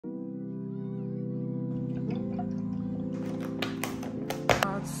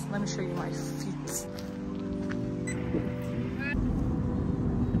Let me show you my feet.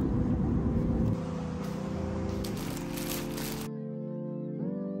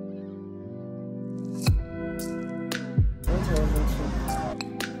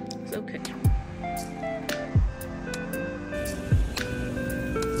 It's okay.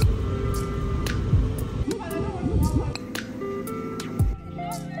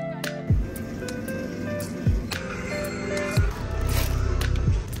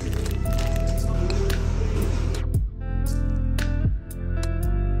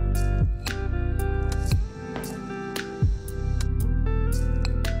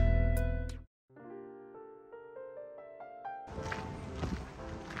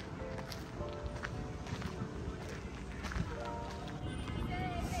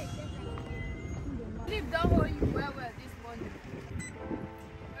 Don't hold you well this morning.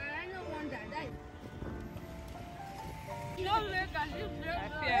 I don't want that. No, look, I live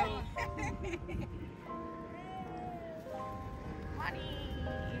there. Money.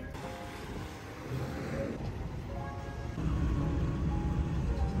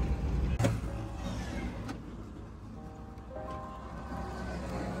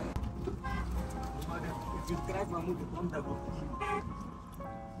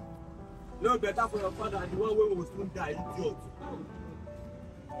 No better for your father and the one who will soon die, idiot.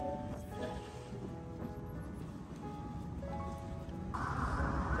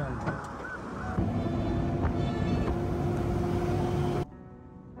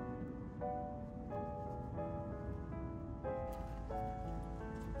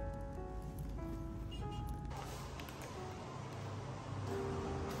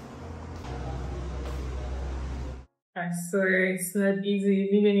 I swear it's not easy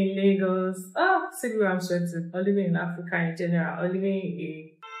living in Lagos. See where I'm sweating. Or living in Africa in general. Or living in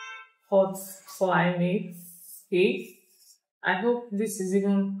a hot climate. Okay? I hope this is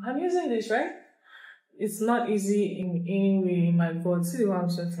even... I'm using this, right? It's not easy in any way. My God, see where I'm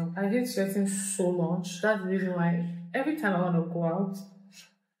sweating. I hate sweating so much. That's the reason why every time I want to go out,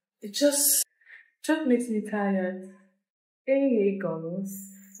 it just makes me tired. Hey, girls.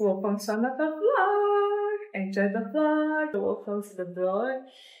 Welcome to another vlog. Enjoy the vlog. Welcome to the vlog.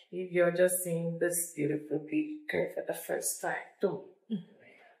 If you're just seeing this beautiful picture for the first time, don't.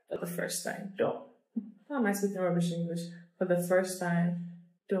 For the first time, don't. How am I speaking rubbish English? For the first time,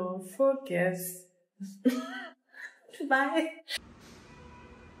 don't forget. Bye.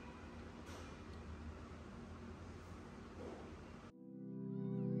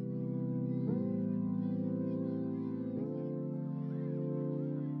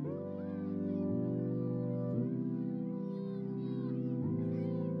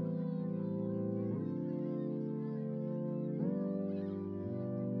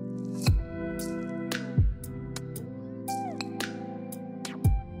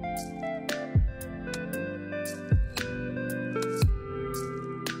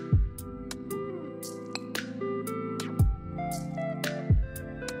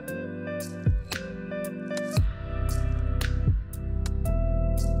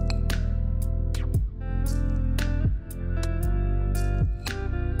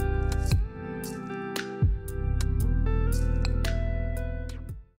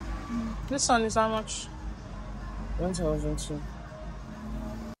 This one is how much? 1,002.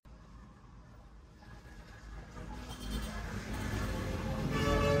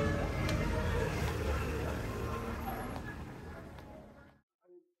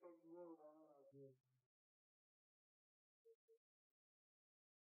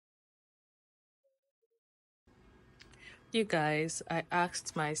 You guys, I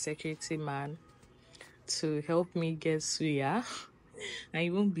asked my security man to help me get suya. I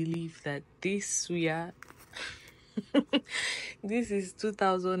won't believe that this suya this is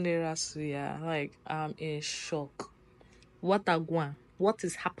 2,000 naira suya. Like, I'm in shock. What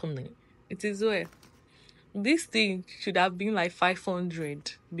is happening? It is where this thing should have been like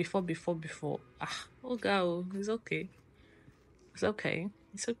 500 before. It's okay.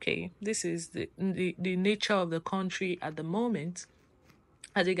 It's okay. This is the nature of the country at the moment.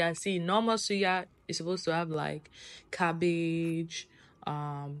 As you can see, normal suya is supposed to have like cabbage,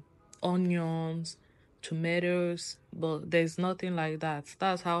 onions, tomatoes, but there's nothing like that.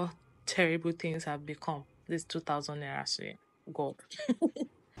 That's how terrible things have become. This 2,000 naira suya. God.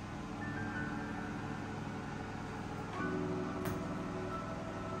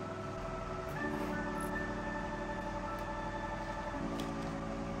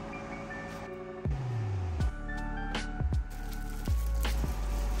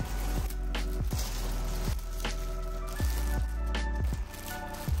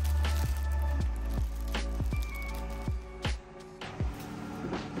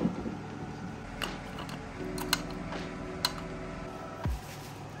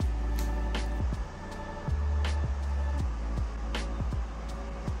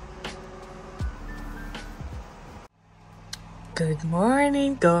 Good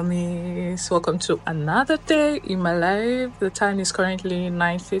morning, gummies. Welcome to another day in my life. The time is currently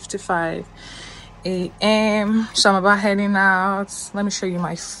 9:55 a.m. So I'm about heading out. Let me show you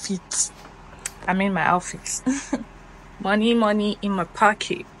my feet. I mean my outfits. Money in my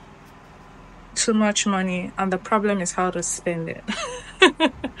pocket. Too much money, and the problem is how to spend it.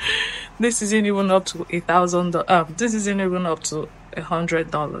 This isn't even up to $1,000. This isn't even up to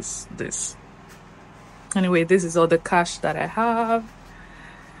 $100. This. Anyway, this is all the cash that I have.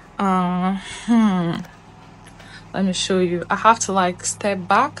 Let me show you. I have to like step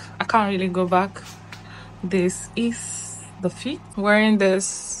back. I can't really go back. This is the feet. Wearing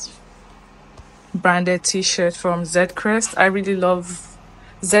this branded t-shirt from Zcrest. I really love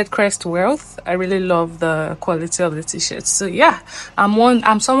Zcrest Wealth. I really love the quality of the t-shirts. So yeah,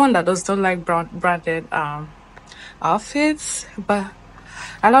 I'm someone that don't like branded outfits, but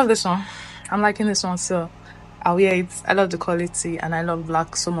I love this one. I'm liking this one, so I'll wear it. I love the quality and I love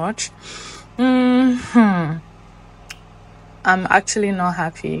black so much. I'm actually not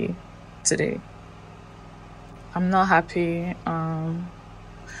happy today. I'm not happy.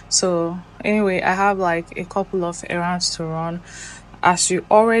 So anyway, I have like a couple of errands to run. As you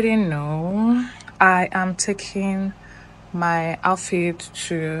already know, I am taking my outfit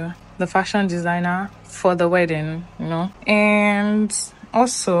to the fashion designer for the wedding, and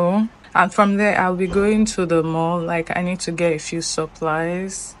also, and from there I'll be going to the mall. Like, I need to get a few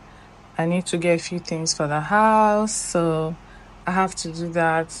supplies. I need to get a few things for the house, so I have to do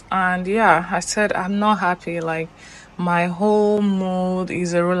that. And yeah, I said I'm not happy. Like, my whole mood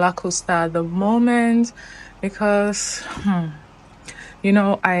is a roller coaster at the moment because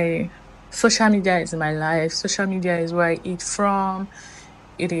social media is my life. Social media is where I eat from.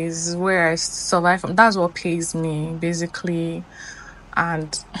 It is where I survive from. That's what pays me, basically.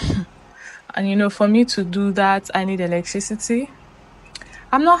 And and for me to do that, I need electricity.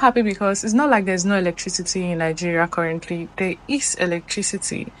 I'm not happy because it's not like there's no electricity in Nigeria currently. There is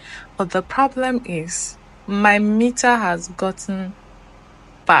electricity, but the problem is my meter has gotten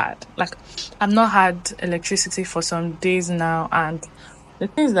bad. Like, I've not had electricity for some days now, and the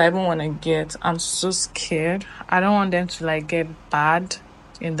things that I even want to get, I'm so scared. I don't want them to like get bad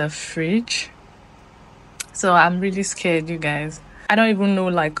in the fridge. So I'm really scared, you guys. I don't even know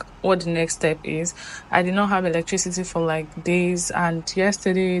like what the next step is. I did not have electricity for like days, and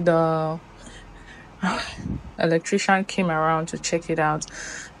yesterday the electrician came around to check it out,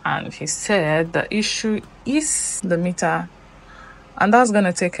 and he said the issue is the meter, and that's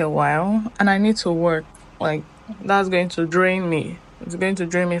gonna take a while, and I need to work. Like, that's going to drain me. It's going to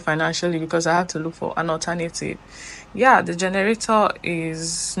drain me financially because I have to look for an alternative. Yeah, the generator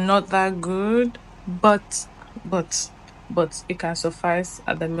is not that good, but it can suffice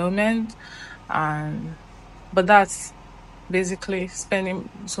at the moment. But that's basically spending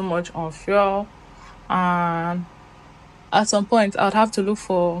so much on fuel. At some point I'd have to look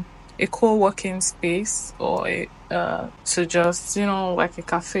for a co-working space or to just like a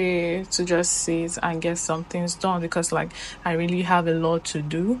cafe to just sit and get some things done, because like I really have a lot to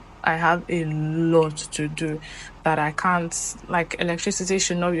do. I have a lot to do that I can't, like, electricity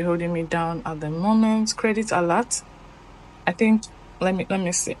should not be holding me down at the moment. Credit alert. I think let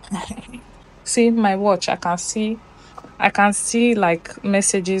me see. See my watch. I can see like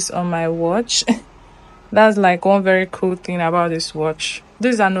messages on my watch. That's like one very cool thing about this watch.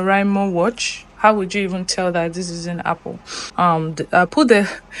 This is an Oraimo watch. How would you even tell that this is an Apple? I put the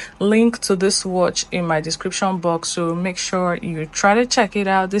link to this watch in my description box, so make sure you try to check it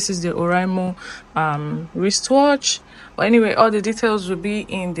out. This is the Oraimo wristwatch. But anyway, all the details will be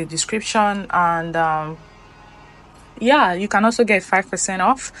in the description, and yeah, you can also get 5%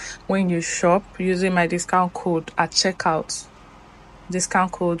 off when you shop using my discount code at checkout.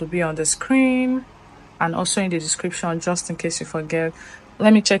 Discount code will be on the screen and also in the description, just in case you forget.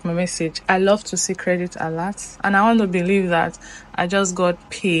 Let me check my message. I love to see credit alerts, and I want to believe that I just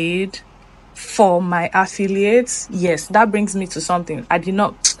got paid for my affiliates. Yes, that brings me to something. I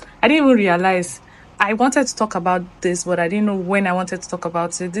didn't even realize I wanted to talk about this, but I didn't know when I wanted to talk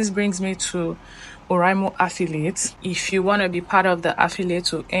about it. This brings me to Oraimo affiliates. If you want to be part of the affiliate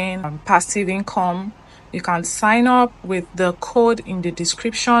to earn passive income, you can sign up with the code in the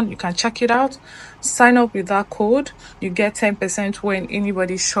description. You can check it out. Sign up with that code. You get 10% when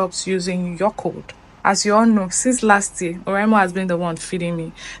anybody shops using your code. As you all know, since last year, Oraimo has been the one feeding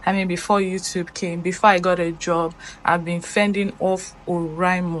me. I mean, before YouTube came, before I got a job, I've been fending off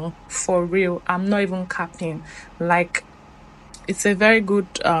Oraimo for real. I'm not even capping. Like, it's a very good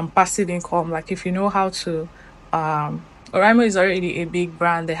passive income. Like, if you know how to Oraimo is already a big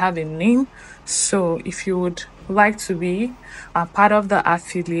brand. They have a name. So if you would like to be a part of the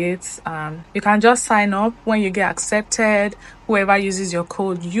affiliates, you can just sign up. When you get accepted, whoever uses your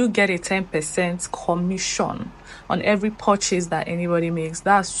code, you get a 10% commission on every purchase that anybody makes.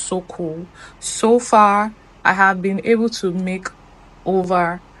 That's so cool. So far, I have been able to make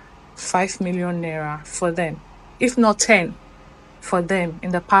over 5 million naira for them, if not 10 for them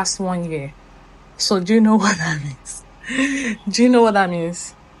in the past 1 year. So do you know what that means? Do you know what that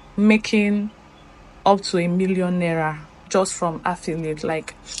means? Making up to 1 million naira just from affiliate.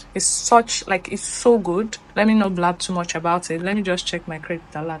 Like, it's so good. Let me not blab too much about it. Let me just check my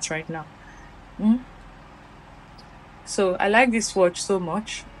credit alert right now. So I like this watch so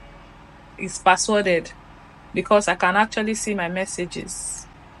much. It's passworded because I can actually see my messages.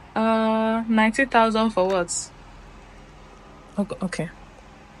 90,000 for what? Okay.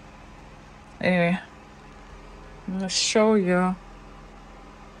 Anyway, I'm gonna show you.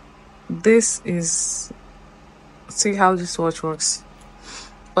 This is, see how this watch works.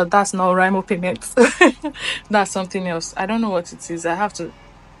 But that's not Rimo payments. That's something else. I don't know what it is. I have to.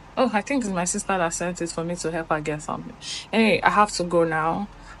 Oh, I think it's my sister that sent it for me to help her get something. Anyway, I have to go now.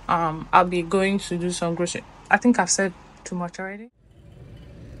 I'll be going to do some grocery. I think I've said too much already.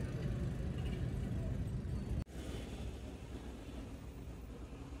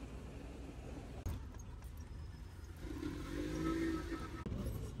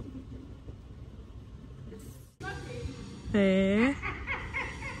 Hey.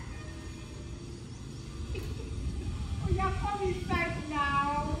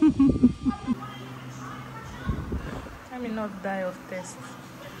 Let me not die of thirst.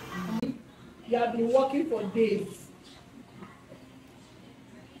 You have been working for days.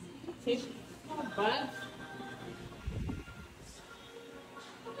 See? Not bad.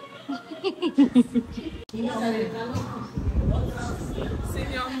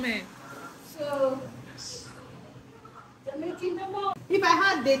 Senior men. So, they're making them up. If I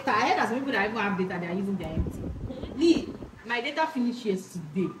had data, I heard that some people that even have data, they are using their empty. Me, my data finished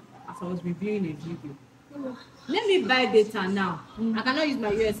yesterday as I was reviewing a video. Let me buy data now. I cannot use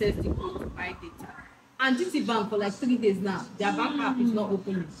my USSD code to buy data. And GT Bank for like 3 days now, their bank app is not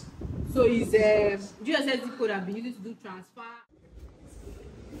opening. So it's USSD code I've been using to do transfer.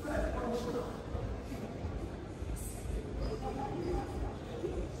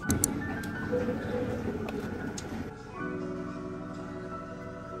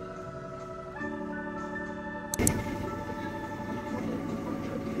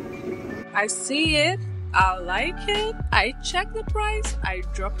 I see it, I like it, I check the price, I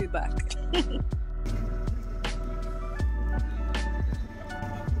drop it back.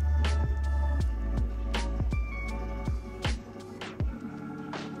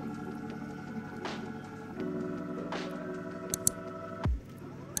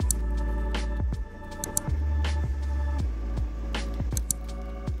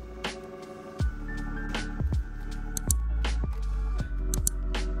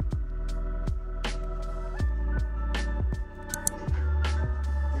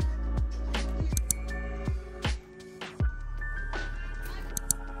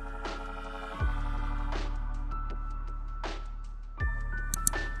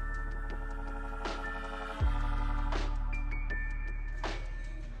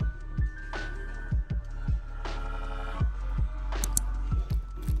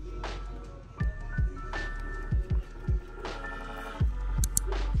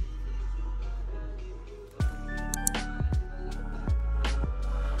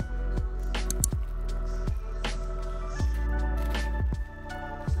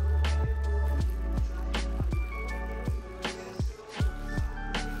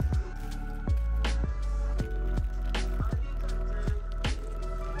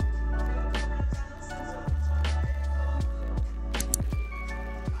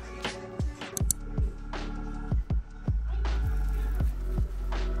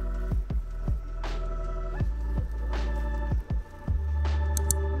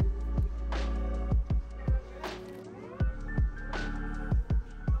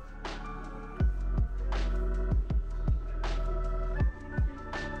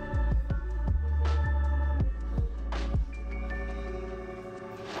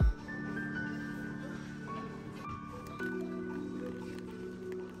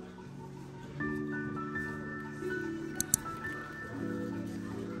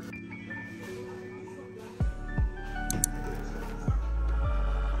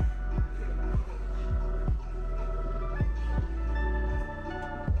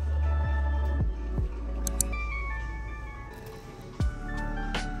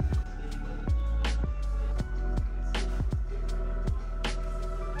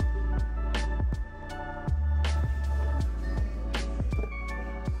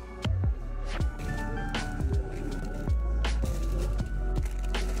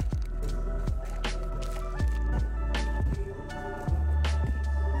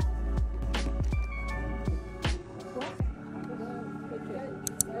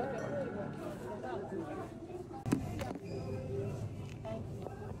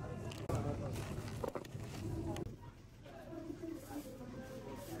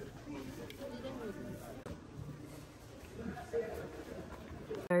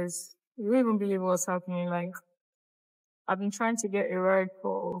 because you don't even believe what's happening. Like, I've been trying to get a ride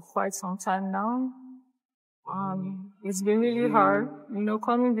for quite some time now. It's been really hard. You know,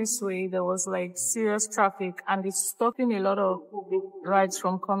 coming this way, there was like serious traffic and it's stopping a lot of rides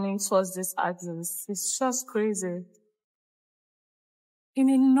from coming towards this axis. It's just crazy. In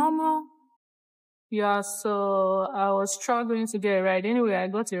a normal, yeah, so I was struggling to get a ride. Anyway, I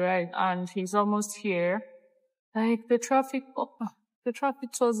got a ride and he's almost here. Like the traffic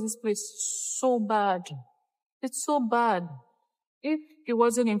towards this place is so bad. It's so bad. If it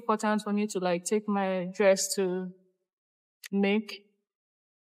wasn't important for me to like take my dress to make,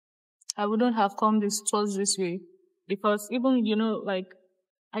 I wouldn't have come towards this way. Because even, you know, like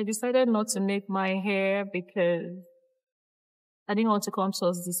I decided not to make my hair because I didn't want to come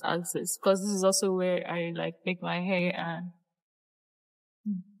towards this axis. Because this is also where I like make my hair and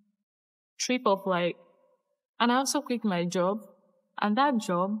trip up like, and I also quit my job. And that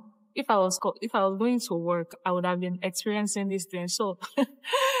job, if I was going to work, I would have been experiencing this thing. So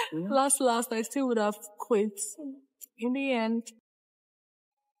last, I still would have quit. In the end,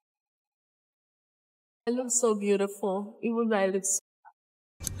 I look so beautiful. Even though I look so.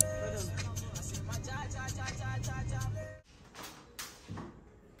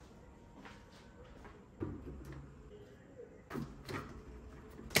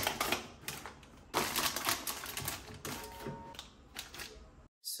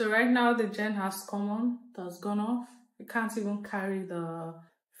 So right now the gen has come on, it has gone off. You can't even carry the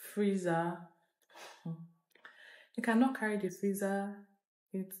freezer. You cannot carry the freezer.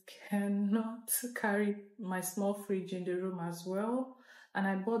 It cannot carry my small fridge in the room as well. And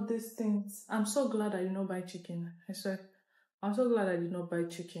I bought these things. I'm so glad I did not buy chicken. I swear. I'm so glad I did not buy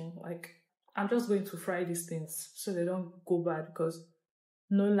chicken. Like, I'm just going to fry these things so they don't go bad because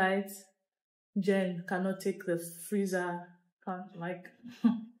no light. Jen cannot take the freezer. Like,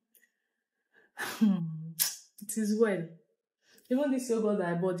 it is well. Even this yogurt that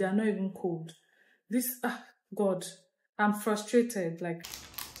I bought, they are not even cold. This, God, I'm frustrated. Like,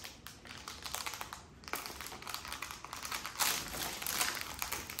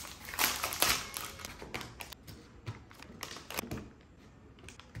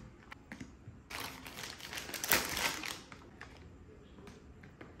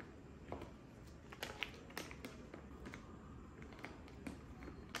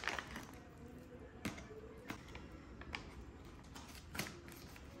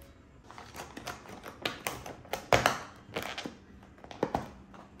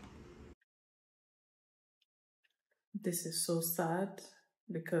 this is so sad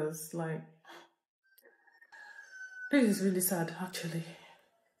because, like, this is really sad actually.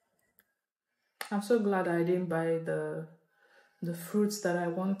 I'm so glad I didn't buy the fruits that I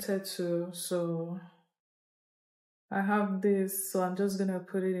wanted to. So I have this, so I'm just gonna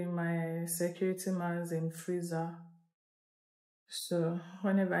put it in my security magazine freezer. So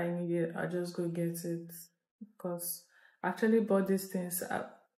whenever I need it, I just go get it. Because I actually bought these things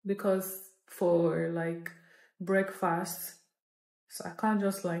because for like breakfast. So I can't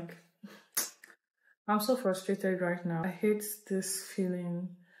just like, I'm so frustrated right now. I hate this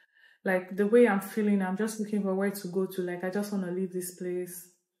feeling. Like the way I'm feeling, I'm just looking for where to go to. Like I just want to leave this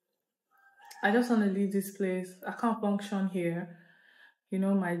place. I just want to leave this place. I can't function here. You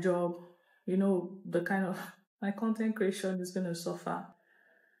know, my job, you know, the kind of, my content creation is going to suffer.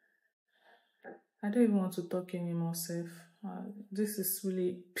 I don't even want to talk anymore, Seth. This is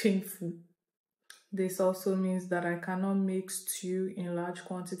really painful. This also means that I cannot make stew in large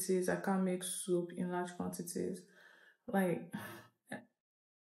quantities. I can't make soup in large quantities. Like,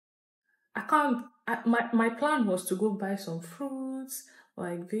 I can't, my plan was to go buy some fruits,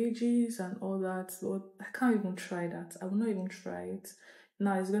 like veggies and all that. But I can't even try that. I will not even try it.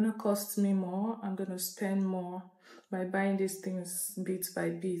 Now it's going to cost me more. I'm going to spend more by buying these things bit by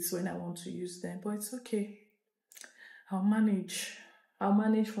bit when I want to use them. But it's okay. I'll manage. I'll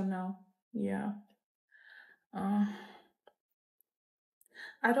manage for now. Yeah. I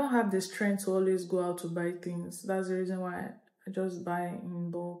don't have the strength to always go out to buy things. That's the reason why I just buy in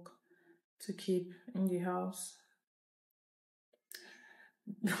bulk to keep in the house.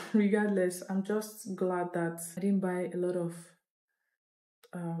 Regardless, I'm just glad that I didn't buy a lot of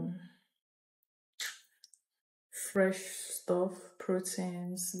fresh stuff,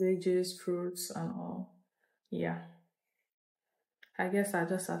 proteins, veggies, fruits, and all. Yeah. I guess I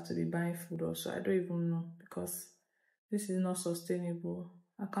just have to be buying food also. I don't even know because this is not sustainable.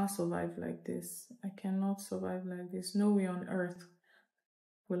 I can't survive like this. I cannot survive like this. No way on earth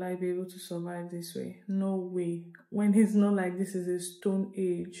will I be able to survive this way. No way. When it's not like this is a stone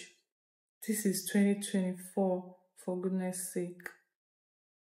age. This is 2024, for goodness sake.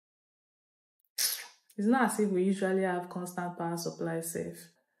 It's not as if we usually have constant power supply safe.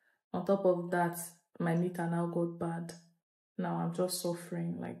 On top of that, my meter now got bad. Now I'm just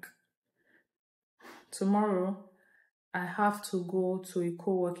suffering. Like, tomorrow, I have to go to a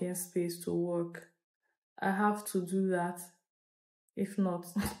co-working space to work. I have to do that. If not,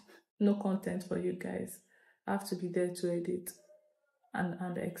 no content for you guys. I have to be there to edit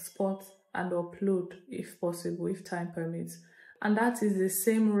and export and upload if possible, if time permits. And that is the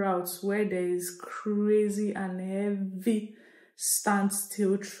same route where there is crazy and heavy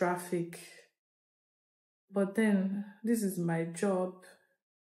standstill traffic. But then, this is my job.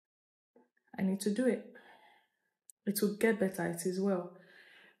 I need to do it. It will get better, it is well.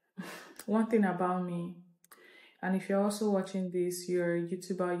 One thing about me, and if you're also watching this, you're a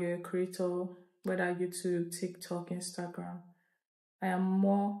YouTuber, you're a creator, whether YouTube, TikTok, Instagram, I am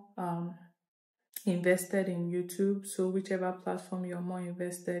more invested in YouTube. So whichever platform you're more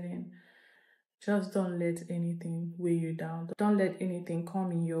invested in, just don't let anything weigh you down. Don't let anything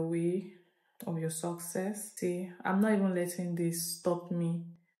come in your way of your success. See, I'm not even letting this stop me.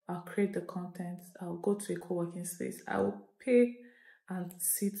 I'll create the content. I'll go to a co-working space. I will pay and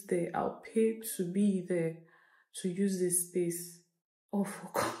sit there. I'll pay to be there, to use this space, all for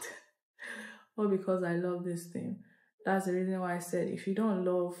content, all because I love this thing. That's the reason why I said, if you don't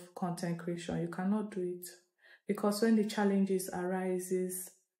love content creation, you cannot do it. Because when the challenges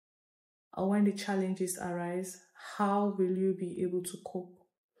arise, how will you be able to cope?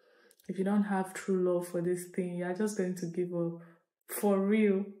 If you don't have true love for this thing, you're just going to give up. For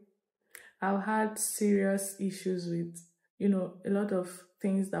real. I've had serious issues with, a lot of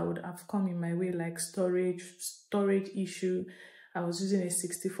things that would have come in my way, like storage issue. I was using a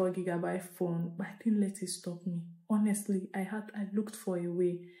 64 gigabyte phone, but I didn't let it stop me. Honestly, I looked for a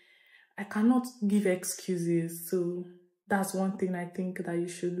way. I cannot give excuses. So that's one thing I think that you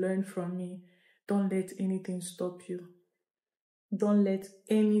should learn from me. Don't let anything stop you. Don't let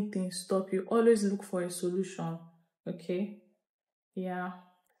anything stop you. Always look for a solution. Okay? Yeah.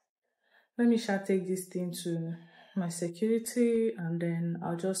 Let me take this thing to my security and then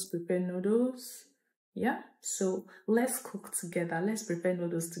I'll just prepare noodles. Yeah? So let's cook together. Let's prepare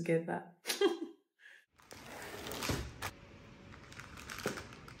noodles together.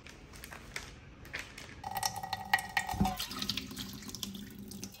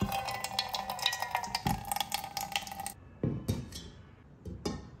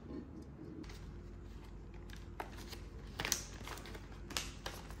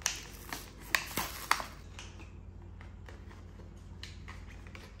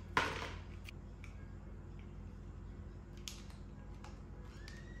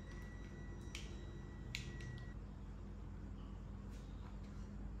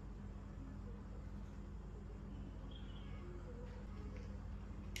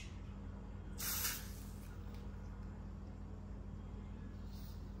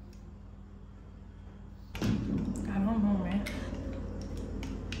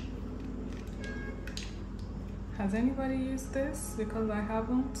 Has anybody used this? Because I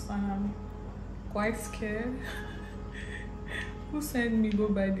haven't and I'm quite scared. Who said me go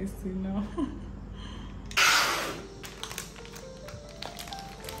buy this thing now?